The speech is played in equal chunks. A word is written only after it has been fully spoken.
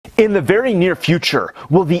In the very near future,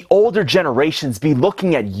 will the older generations be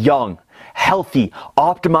looking at young, healthy,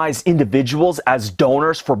 optimized individuals as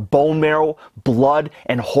donors for bone marrow, blood,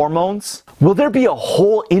 and hormones? Will there be a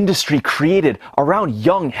whole industry created around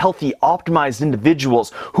young, healthy, optimized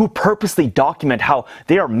individuals who purposely document how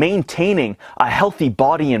they are maintaining a healthy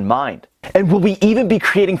body and mind? And will we even be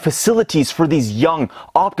creating facilities for these young,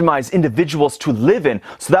 optimized individuals to live in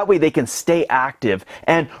so that way they can stay active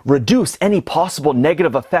and reduce any possible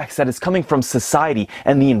negative effects that is coming from society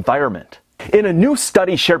and the environment? In a new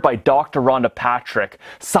study shared by Dr. Rhonda Patrick,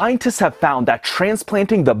 scientists have found that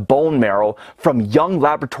transplanting the bone marrow from young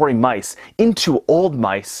laboratory mice into old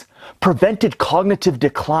mice prevented cognitive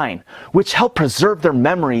decline, which helped preserve their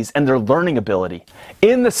memories and their learning ability.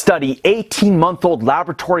 In the study, 18-month-old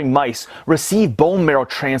laboratory mice received bone marrow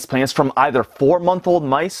transplants from either 4-month-old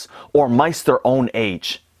mice or mice their own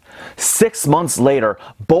age. 6 months later,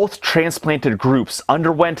 both transplanted groups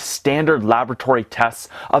underwent standard laboratory tests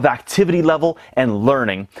of activity level and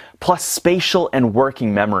learning, plus spatial and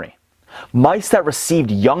working memory. Mice that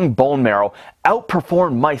received young bone marrow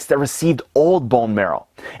outperformed mice that received old bone marrow,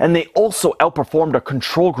 and they also outperformed a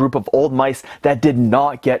control group of old mice that did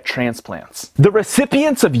not get transplants. The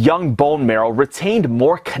recipients of young bone marrow retained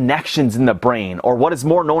more connections in the brain, or what is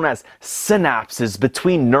more known as synapses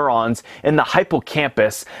between neurons in the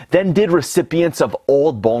hippocampus, than did recipients of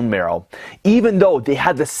old bone marrow, even though they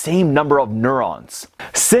had the same number of neurons.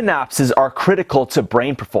 Synapses are critical to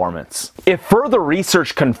brain performance. If further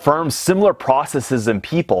research confirms similar processes in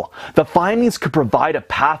people, the findings could provide a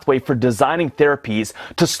pathway for designing therapies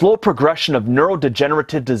to slow progression of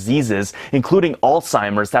neurodegenerative diseases, including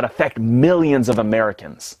Alzheimer's, that affect millions of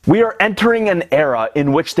Americans. We are entering an era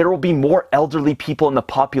in which there will be more elderly people in the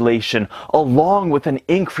population, along with an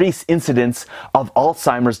increased incidence of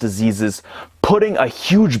Alzheimer's diseases, putting a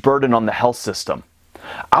huge burden on the health system.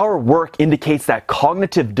 Our work indicates that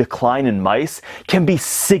cognitive decline in mice can be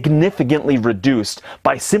significantly reduced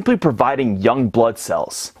by simply providing young blood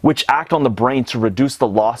cells, which act on the brain to reduce the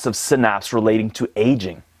loss of synapse relating to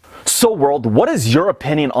aging. So world, what is your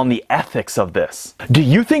opinion on the ethics of this? Do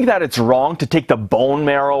you think that it's wrong to take the bone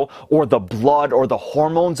marrow or the blood or the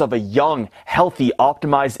hormones of a young, healthy,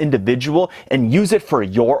 optimized individual and use it for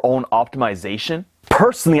your own optimization?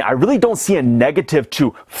 Personally, I really don't see a negative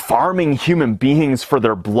to farming human beings for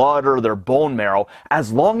their blood or their bone marrow,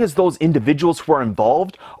 as long as those individuals who are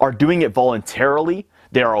involved are doing it voluntarily,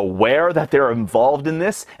 they are aware that they're involved in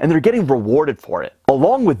this, and they're getting rewarded for it.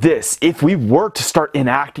 Along with this, if we were to start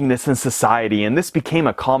enacting this in society and this became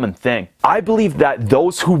a common thing, I believe that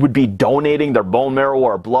those who would be donating their bone marrow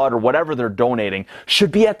or blood or whatever they're donating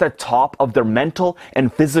should be at the top of their mental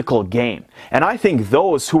and physical game. And I think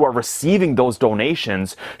those who are receiving those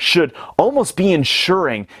donations should almost be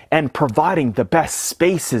ensuring and providing the best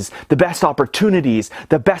spaces, the best opportunities,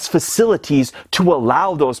 the best facilities to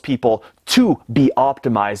allow those people to be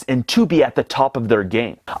optimized and to be at the top of their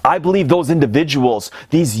game. I believe those individuals,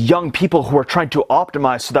 these young people who are trying to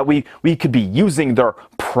optimize so that we could be using their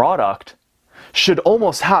product, should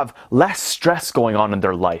almost have less stress going on in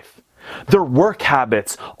their life. Their work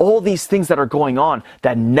habits, all these things that are going on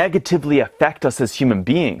that negatively affect us as human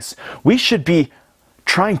beings, we should be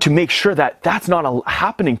trying to make sure that that's not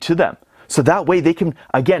happening to them. So that way they can,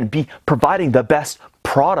 again, be providing the best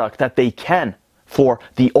product that they can for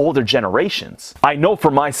the older generations. I know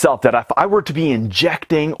for myself that if I were to be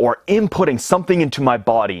injecting or inputting something into my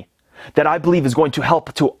body that I believe is going to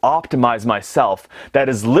help to optimize myself, that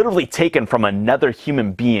is literally taken from another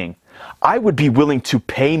human being, I would be willing to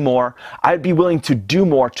pay more, I'd be willing to do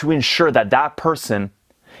more to ensure that that person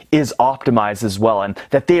is optimized as well and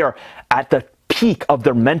that they are at the peak of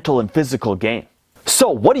their mental and physical game.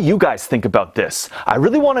 So what do you guys think about this? I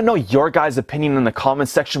really want to know your guys' opinion in the comment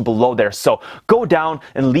section below there, so go down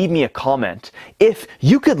and leave me a comment. If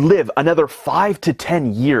you could live another 5 to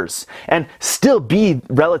 10 years and still be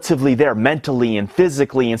relatively there mentally and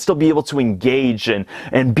physically and still be able to engage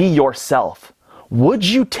and be yourself, would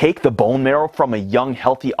you take the bone marrow from a young,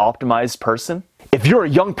 healthy, optimized person? If you're a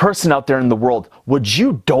young person out there in the world, would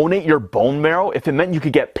you donate your bone marrow if it meant you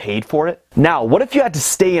could get paid for it? Now, what if you had to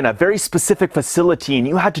stay in a very specific facility and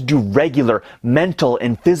you had to do regular mental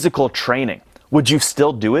and physical training? Would you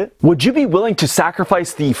still do it? Would you be willing to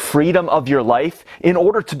sacrifice the freedom of your life in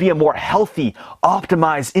order to be a more healthy,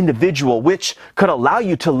 optimized individual, which could allow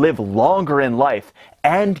you to live longer in life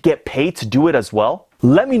and get paid to do it as well?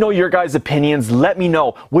 Let me know your guys' opinions. Let me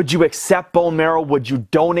know, would you accept bone marrow? Would you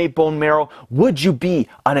donate bone marrow? Would you be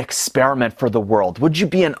an experiment for the world? Would you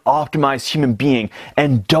be an optimized human being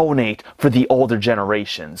and donate for the older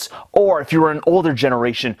generations? Or if you were an older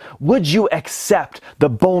generation, would you accept the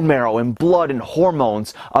bone marrow and blood and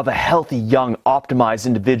hormones of a healthy, young, optimized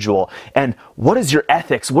individual? And what is your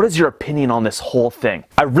ethics? What is your opinion on this whole thing?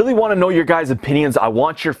 I really want to know your guys' opinions. I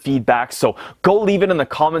want your feedback, so go leave it in the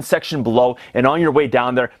comment section below, and on your way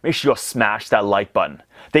down there, make sure you go smash that like button.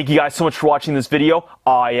 Thank you guys so much for watching this video.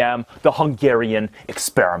 I am the Hungarian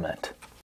Experiment.